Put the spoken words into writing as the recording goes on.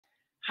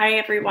Hi,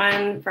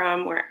 everyone,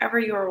 from wherever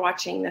you are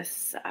watching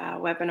this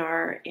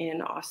webinar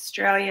in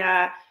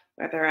Australia,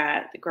 whether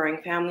at the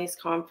Growing Families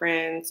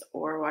Conference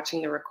or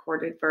watching the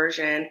recorded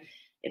version.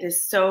 It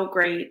is so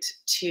great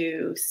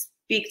to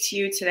speak to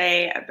you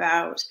today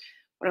about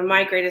one of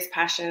my greatest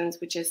passions,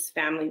 which is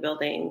family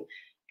building.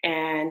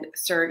 And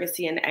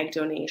surrogacy and egg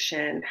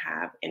donation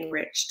have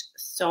enriched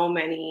so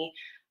many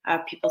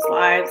people's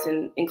lives,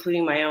 and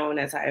including my own,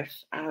 as I've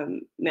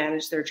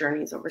managed their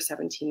journeys over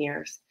 17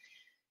 years.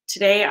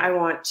 Today, I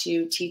want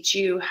to teach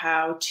you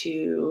how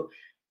to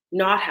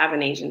not have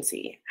an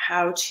agency,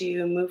 how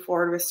to move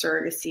forward with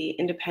surrogacy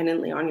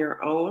independently on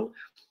your own,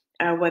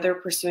 whether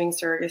pursuing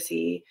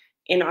surrogacy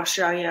in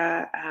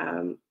Australia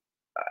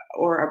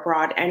or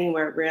abroad,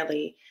 anywhere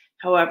really.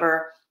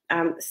 However,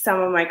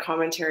 some of my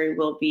commentary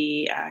will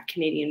be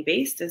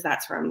Canadian-based, as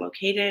that's where I'm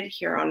located,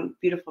 here on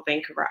beautiful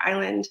Vancouver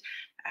Island.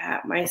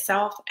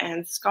 Myself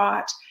and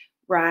Scott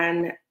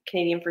run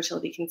Canadian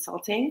Fertility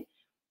Consulting,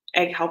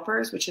 Egg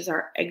Helpers, which is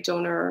our egg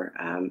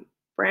donor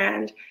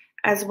brand,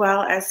 as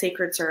well as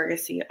Sacred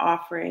Surrogacy,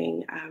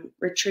 offering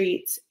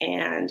retreats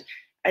and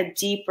a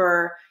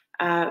deeper,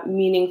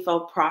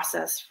 meaningful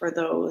process for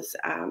those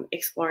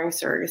exploring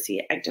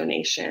surrogacy, egg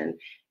donation,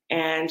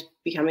 and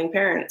becoming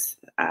parents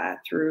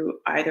through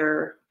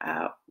either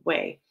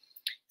way.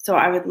 So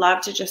I would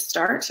love to just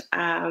start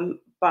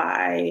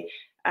by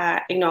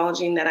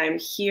acknowledging that I'm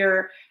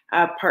here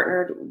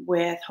partnered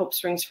with Hope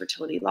Springs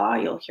Fertility Law.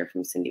 You'll hear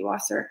from Cindy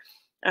Wasser.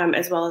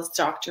 As well as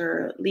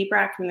Dr.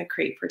 Liebrecht from the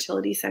Create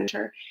Fertility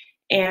Center.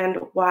 And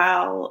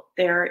while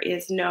there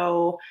is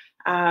no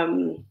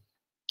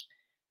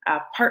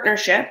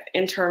partnership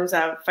in terms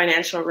of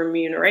financial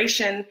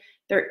remuneration,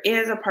 there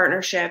is a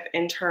partnership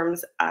in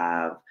terms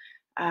of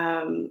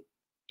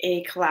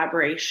a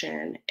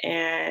collaboration.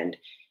 And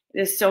it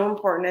is so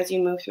important as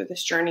you move through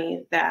this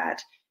journey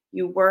that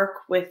you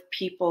work with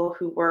people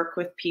who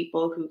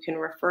can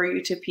refer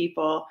you to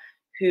people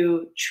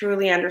who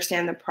truly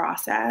understand the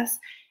process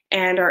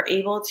and are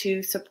able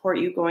to support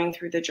you going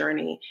through the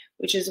journey,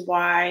 which is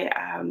why,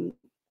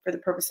 for the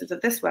purposes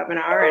of this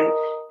webinar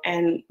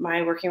and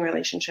my working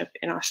relationship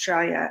in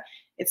Australia,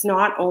 it's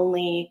not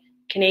only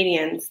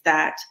Canadians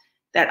that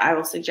I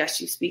will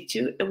suggest you speak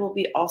to, it will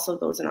be also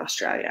those in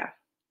Australia.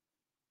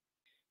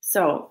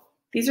 So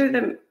these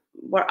are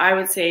what I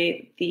would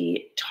say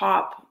the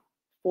top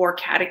 4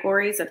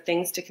 categories of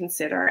things to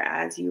consider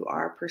as you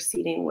are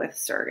proceeding with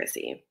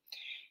surrogacy.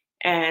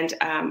 And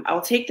I'll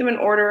take them in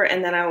order,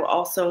 and then I will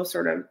also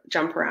sort of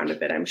jump around a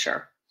bit, I'm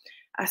sure.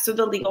 So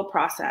the legal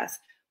process.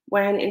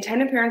 When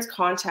intended parents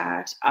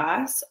contact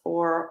us,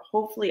 or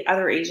hopefully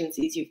other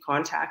agencies you've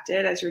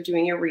contacted as you're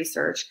doing your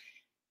research,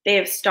 they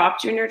have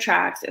stopped you in your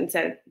tracks and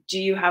said, do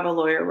you have a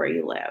lawyer where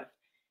you live?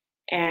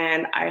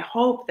 And I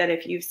hope that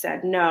if you've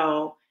said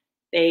no,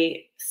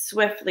 they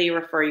swiftly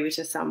refer you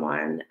to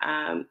someone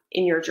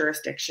in your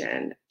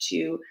jurisdiction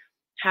to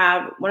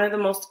have one of the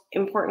most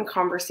important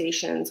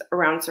conversations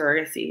around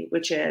surrogacy,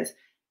 which is,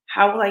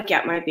 how will I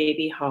get my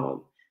baby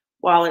home?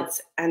 While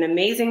it's an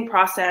amazing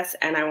process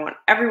and I want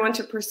everyone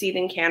to proceed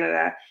in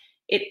Canada,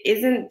 it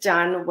isn't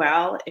done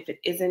well if it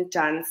isn't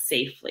done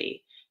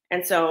safely.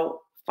 And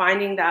so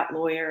finding that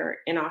lawyer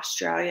in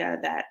Australia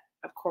that,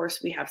 of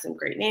course, we have some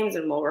great names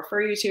and we'll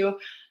refer you to,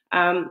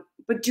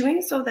 but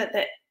doing so that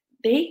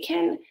they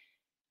can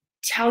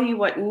tell you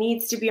what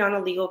needs to be on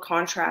a legal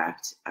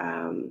contract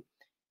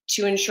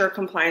to ensure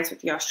compliance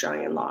with the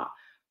Australian law.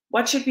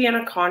 What should be in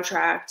a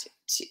contract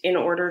in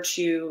order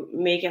to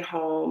make it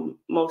home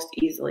most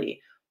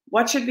easily?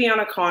 What should be on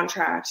a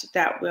contract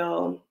that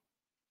will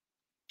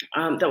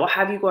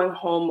have you going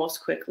home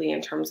most quickly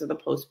in terms of the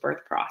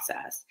post-birth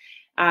process?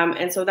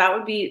 And so that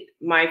would be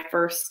my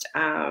first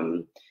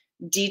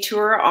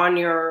detour on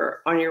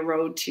your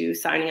road to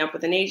signing up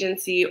with an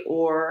agency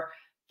or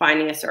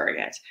finding a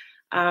surrogate.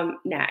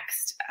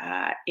 Next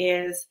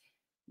is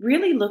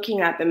really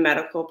looking at the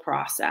medical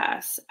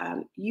process.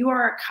 You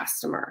are a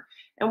customer.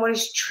 And what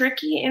is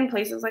tricky in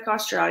places like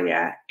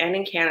Australia and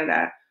in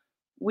Canada,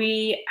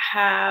 we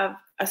have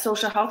a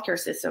social healthcare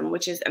system,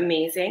 which is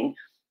amazing.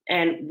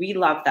 And we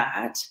love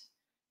that.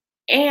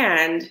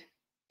 And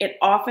it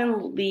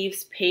often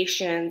leaves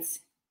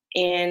patients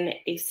in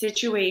a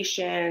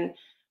situation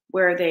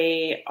where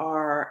they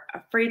are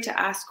afraid to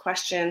ask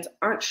questions,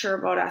 aren't sure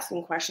about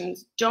asking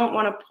questions, don't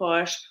want to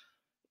push,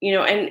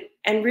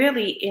 and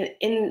really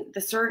in the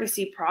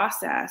surrogacy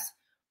process,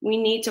 we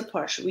need to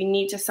push, we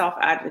need to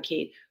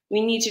self-advocate,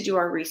 we need to do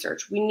our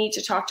research, we need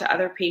to talk to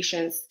other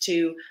patients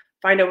to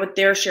find out what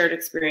their shared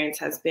experience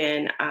has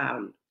been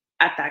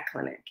at that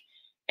clinic.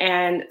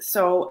 And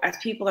so as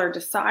people are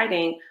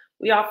deciding,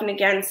 we often,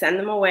 again, send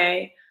them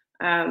away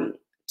to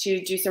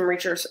do some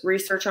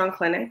research on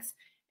clinics.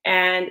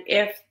 And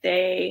if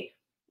they,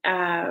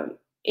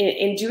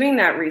 in doing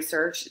that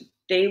research,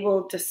 they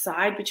will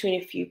decide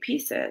between a few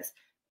pieces.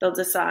 They'll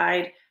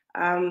decide,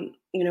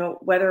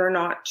 whether or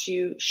not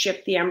to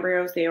ship the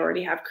embryos they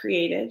already have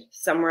created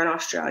somewhere in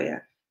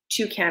Australia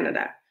to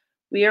Canada.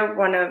 We are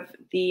one of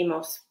the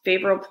most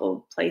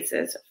favorable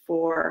places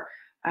for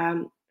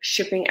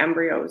shipping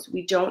embryos.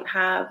 We don't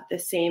have the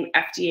same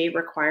FDA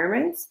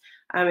requirements.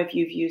 If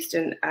you've used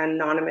an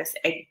anonymous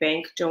egg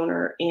bank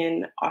donor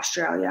in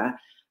Australia,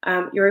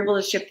 you're able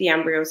to ship the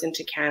embryos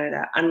into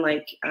Canada,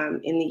 unlike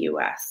in the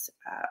US,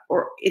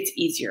 or it's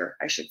easier,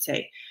 I should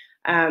say.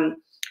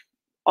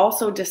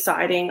 Also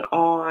deciding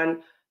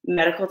on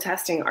medical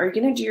testing. Are you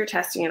going to do your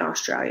testing in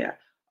Australia?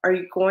 Are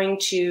you going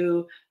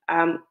to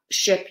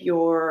ship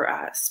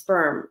your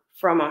sperm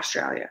from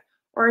Australia?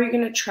 Or are you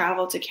going to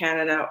travel to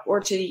Canada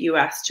or to the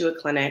US to a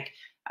clinic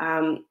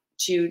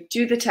to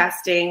do the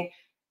testing,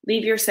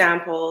 leave your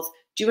samples,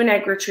 do an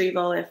egg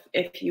retrieval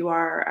if you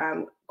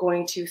are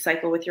going to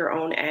cycle with your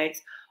own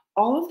eggs?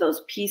 All of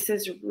those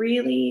pieces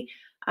really,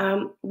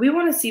 we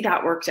want to see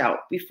that worked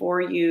out before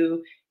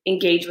you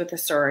engage with a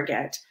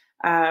surrogate.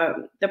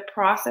 The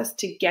process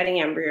to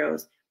getting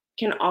embryos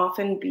can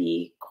often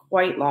be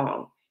quite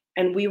long.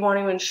 And we want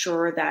to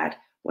ensure that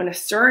when a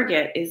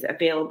surrogate is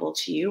available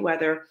to you,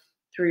 whether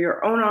through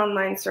your own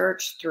online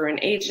search, through an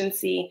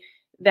agency,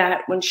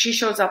 that when she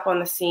shows up on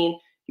the scene,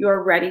 you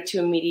are ready to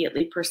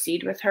immediately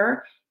proceed with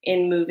her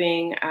in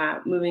moving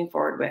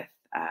forward with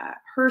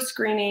her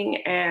screening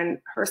and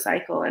her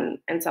cycle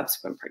and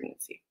subsequent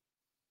pregnancy.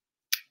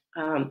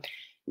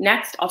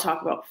 Next, I'll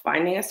talk about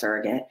finding a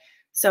surrogate.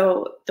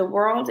 So the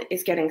world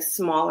is getting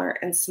smaller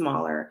and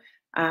smaller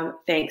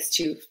thanks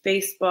to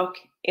Facebook,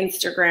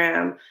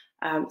 Instagram,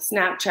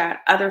 Snapchat,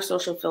 other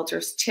social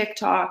filters,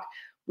 TikTok.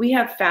 We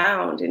have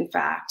found, in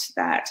fact,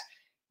 that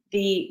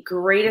the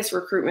greatest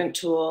recruitment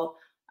tool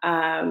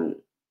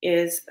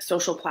is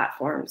social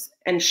platforms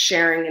and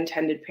sharing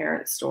intended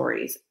parent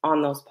stories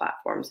on those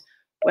platforms,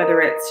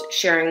 whether it's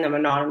sharing them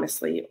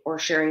anonymously or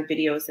sharing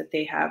videos that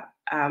they have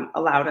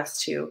allowed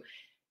us to.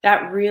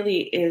 That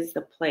really is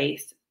the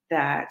place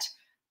that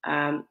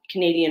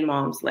Canadian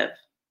moms live.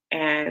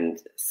 And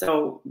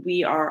so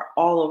we are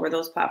all over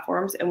those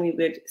platforms, and we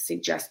would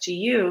suggest to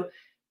you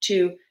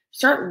to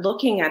start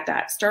looking at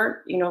that,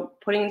 start,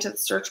 putting into the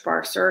search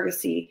bar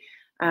surrogacy.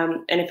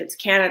 And if it's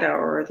Canada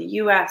or the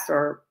US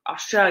or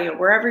Australia,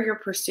 wherever you're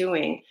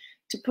pursuing,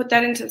 to put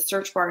that into the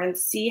search bar and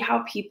see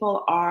how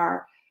people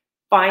are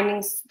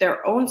finding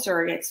their own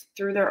surrogates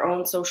through their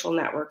own social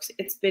networks.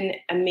 It's been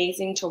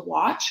amazing to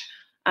watch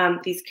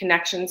these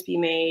connections be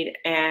made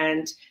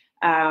and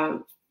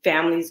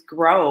families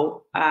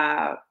grow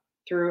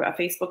through a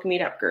Facebook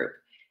meetup group.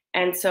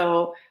 And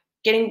so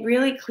getting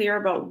really clear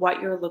about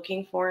what you're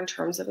looking for in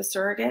terms of a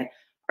surrogate.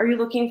 Are you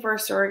looking for a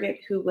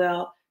surrogate who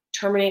will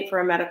terminate for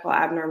a medical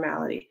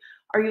abnormality?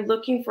 Are you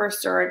looking for a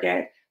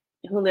surrogate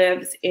who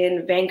lives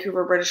in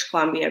Vancouver, British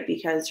Columbia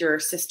because your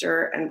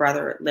sister and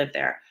brother live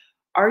there?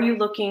 Are you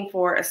looking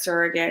for a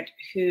surrogate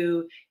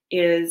who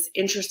is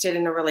interested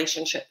in a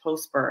relationship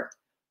post-birth?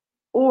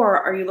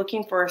 Or are you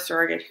looking for a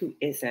surrogate who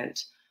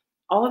isn't?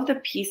 All of the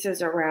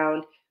pieces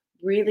around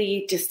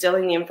really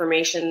distilling the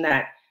information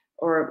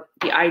or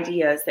the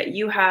ideas that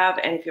you have,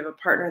 and if you have a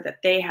partner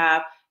that they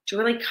have, to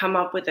really come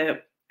up with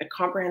a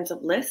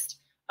comprehensive list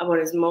of what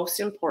is most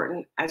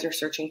important as you're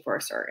searching for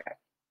a surrogate.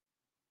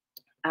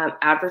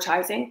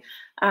 Advertising,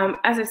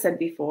 as I said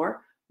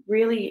before,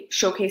 really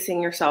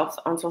showcasing yourselves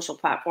on social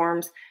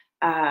platforms,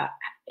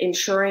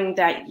 ensuring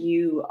that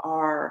you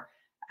are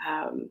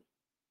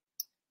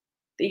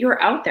that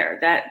you're out there,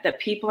 that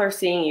people are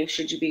seeing you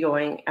should you be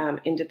going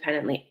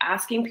independently,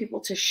 asking people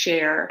to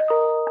share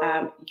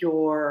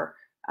your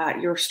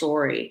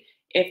story.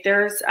 If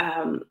there's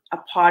a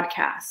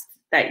podcast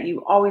that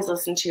you always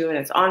listen to and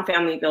it's on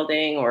family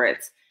building, or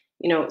it's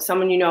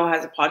someone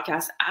has a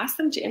podcast, ask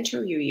them to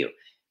interview you.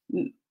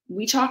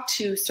 We talk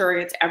to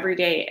surrogates every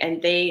day,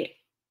 and they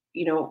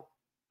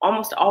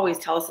almost always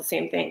tell us the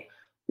same thing.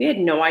 We had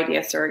no idea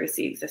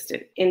surrogacy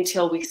existed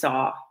until we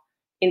saw,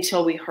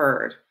 until we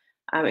heard,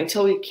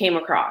 until we came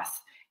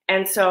across.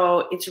 And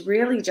so it's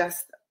really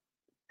just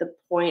the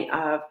point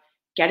of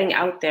getting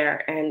out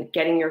there and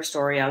getting your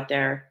story out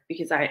there,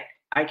 because I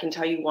can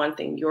tell you one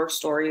thing: your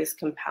story is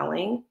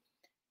compelling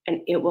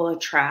and it will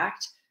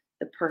attract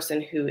the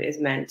person who is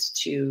meant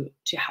to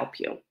help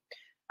you.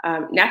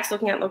 Next,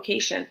 looking at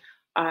location.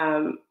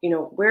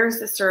 Where is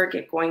the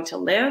surrogate going to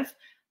live?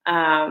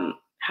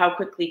 How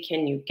quickly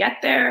can you get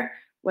there?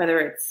 Whether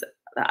it's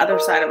the other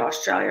side of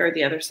Australia or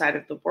the other side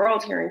of the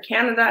world here in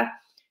Canada,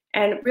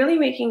 and really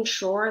making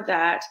sure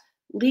that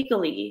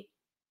legally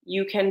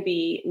you can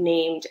be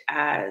named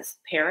as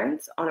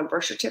parents on a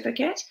birth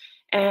certificate.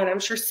 And I'm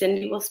sure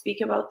Cindy will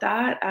speak about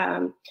that.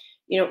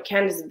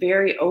 Canada's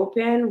very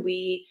open.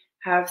 We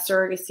have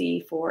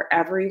surrogacy for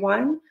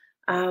everyone.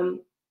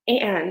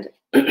 And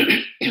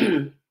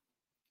the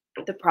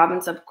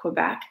province of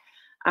Quebec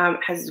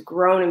has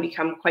grown and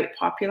become quite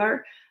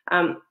popular.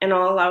 And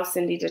I'll allow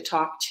Cindy to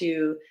talk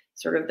to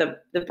sort of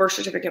the birth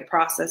certificate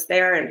process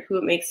there and who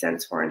it makes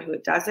sense for and who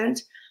it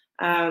doesn't.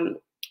 And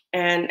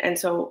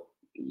so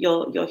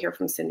you'll hear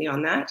from Cindy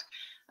on that.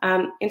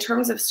 In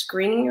terms of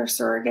screening your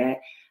surrogate,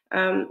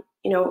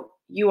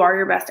 you are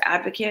your best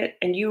advocate,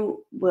 and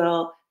you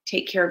will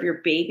take care of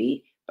your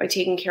baby by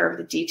taking care of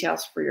the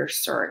details for your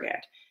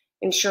surrogate,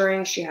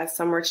 ensuring she has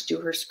somewhere to do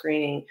her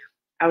screening,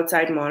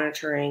 outside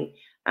monitoring,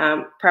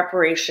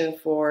 preparation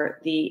for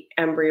the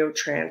embryo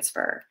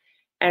transfer.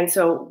 And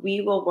so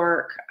we will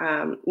work,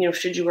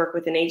 should you work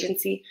with an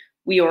agency,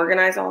 we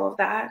organize all of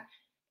that.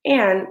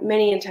 And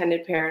many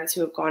intended parents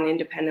who have gone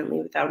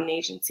independently without an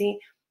agency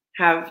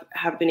have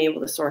been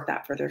able to sort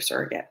that for their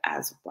surrogate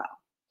as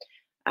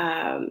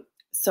well.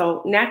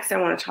 So next, I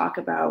want to talk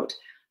about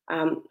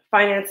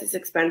finances,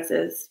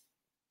 expenses,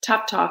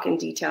 tough talk, and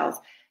details.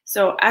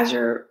 So as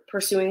you're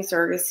pursuing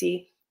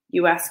surrogacy,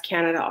 US,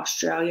 Canada,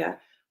 Australia,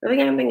 really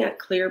having a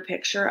clear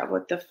picture of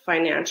what the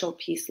financial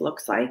piece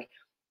looks like,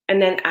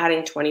 and then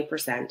adding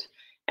 20%.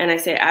 And I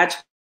say add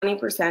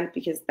 20%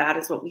 because that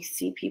is what we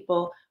see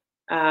people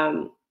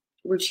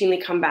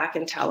routinely come back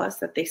and tell us,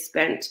 that they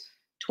spent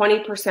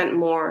 20%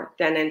 more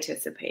than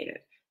anticipated,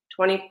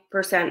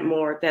 20%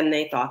 more than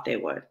they thought they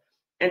would.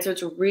 And so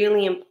it's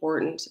really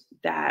important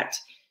that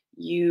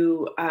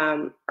you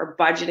are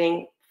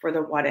budgeting for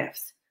the what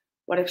ifs.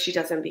 What if she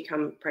doesn't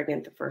become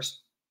pregnant the first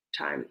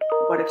time?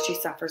 What if she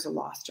suffers a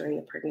loss during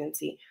the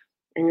pregnancy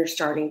and you're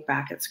starting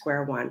back at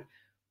square one?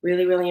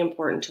 Really, really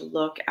important to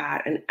look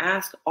at and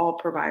ask all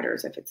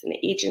providers, if it's an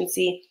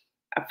agency,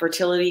 a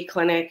fertility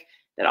clinic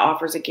that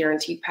offers a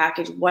guaranteed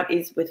package, what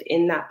is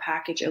within that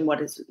package and what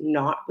is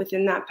not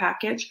within that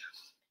package.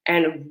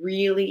 And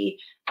really,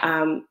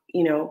 pull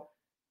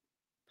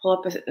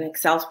up an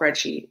Excel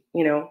spreadsheet,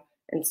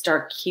 and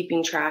start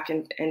keeping track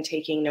and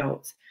taking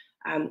notes.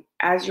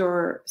 As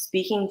you're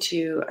speaking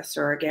to a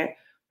surrogate,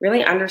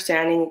 really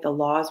understanding the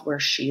laws where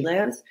she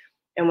lives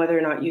and whether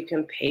or not you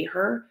can pay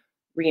her,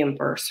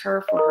 reimburse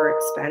her for her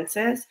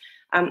expenses.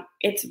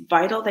 It's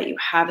vital that you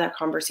have that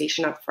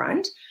conversation up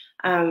front.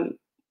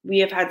 We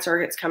have had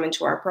surrogates come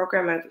into our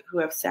program who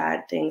have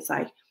said things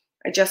like,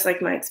 I just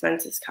like my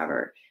expenses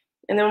covered.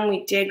 And then when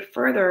we dig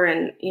further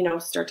and,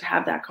 start to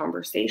have that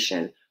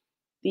conversation,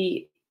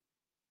 the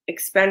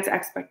expense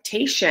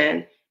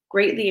expectation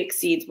greatly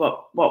exceeds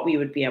what we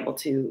would be able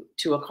to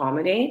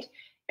accommodate.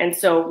 And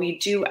so we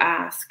do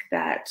ask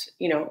that,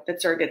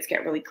 that surrogates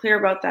get really clear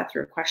about that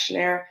through a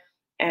questionnaire.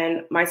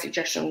 And my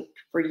suggestion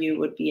for you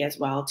would be as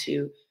well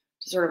to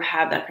sort of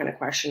have that kind of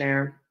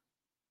questionnaire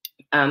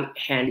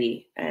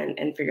handy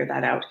and figure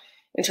that out.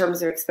 In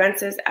terms of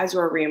expenses, as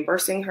you're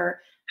reimbursing her,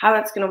 how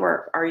that's going to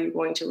work. Are you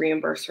going to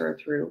reimburse her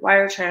through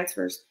wire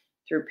transfers,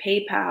 through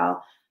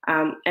PayPal?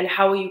 And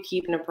how will you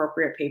keep an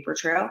appropriate paper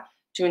trail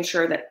to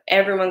ensure that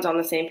everyone's on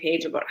the same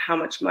page about how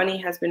much money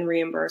has been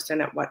reimbursed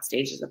and at what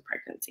stages of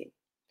pregnancy?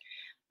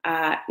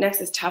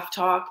 Next is tough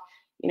talk.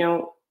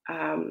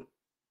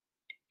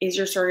 Is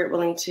your surrogate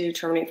willing to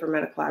terminate for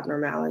medical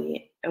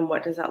abnormality? And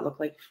what does that look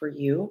like for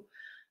you?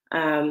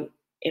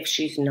 If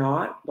she's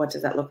not, what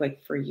does that look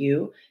like for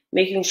you?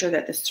 Making sure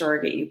that the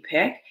surrogate you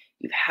pick,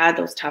 you've had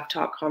those tough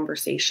talk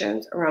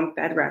conversations around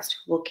bed rest,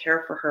 who will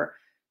care for her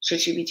should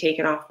she be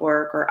taken off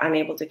work or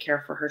unable to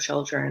care for her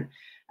children.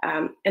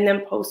 And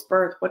then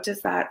post-birth, what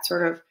does that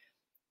sort of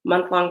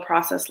month-long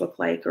process look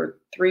like, or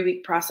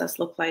 3-week process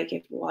look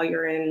like while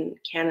you're in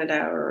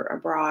Canada or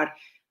abroad,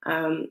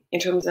 in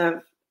terms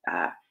of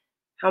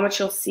how much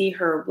you'll see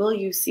her? Will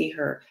you see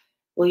her?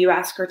 Will you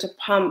ask her to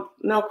pump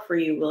milk for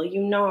you? Will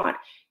you not?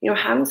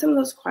 Having some of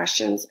those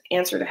questions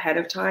answered ahead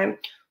of time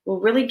will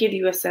really give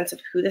you a sense of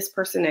who this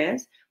person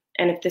is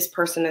and if this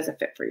person is a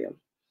fit for you.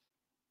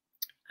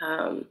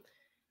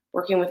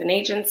 Working with an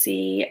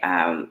agency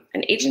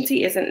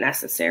isn't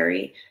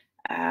necessary.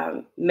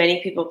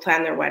 Many people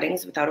plan their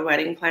weddings without a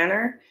wedding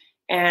planner.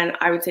 And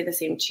I would say the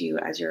same to you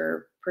as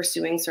you're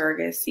pursuing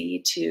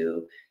surrogacy,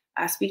 to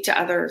speak to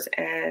others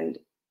and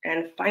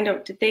find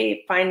out, did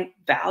they find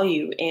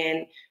value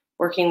in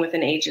working with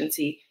an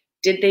agency?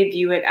 Did they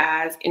view it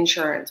as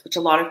insurance, which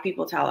a lot of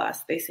people tell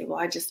us? They say, well,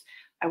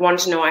 I wanted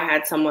to know I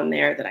had someone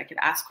there that I could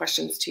ask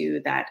questions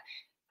to, that,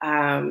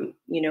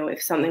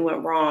 if something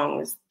went wrong,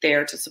 was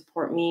there to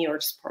support me or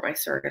to support my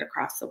surrogate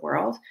across the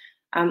world.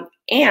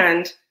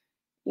 And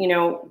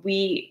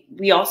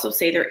we also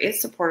say there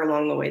is support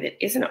along the way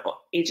that isn't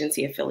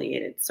agency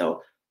affiliated.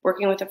 So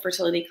working with a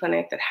fertility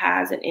clinic that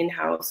has an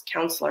in-house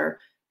counselor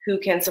who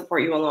can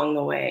support you along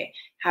the way,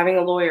 having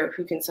a lawyer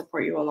who can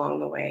support you along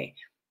the way,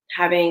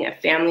 having a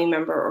family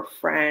member or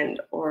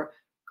friend or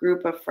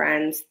group of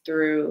friends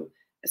through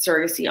a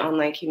surrogacy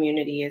online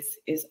community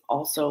is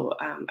also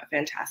a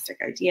fantastic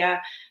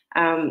idea.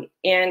 And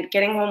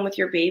getting home with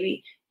your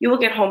baby, you will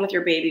get home with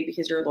your baby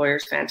because your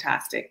lawyer's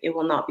fantastic. It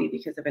will not be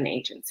because of an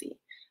agency.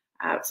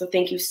 So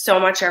thank you so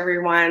much,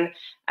 everyone,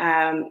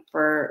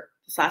 for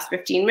this last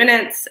 15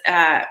 minutes.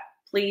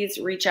 Please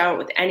reach out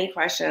with any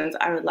questions.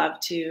 I would love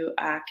to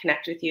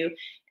connect with you.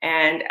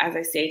 And as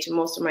I say to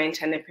most of my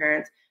intended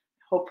parents,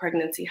 I hope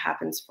pregnancy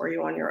happens for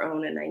you on your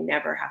own and I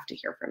never have to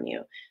hear from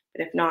you.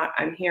 But if not,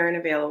 I'm here and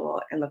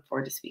available and look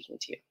forward to speaking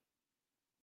to you.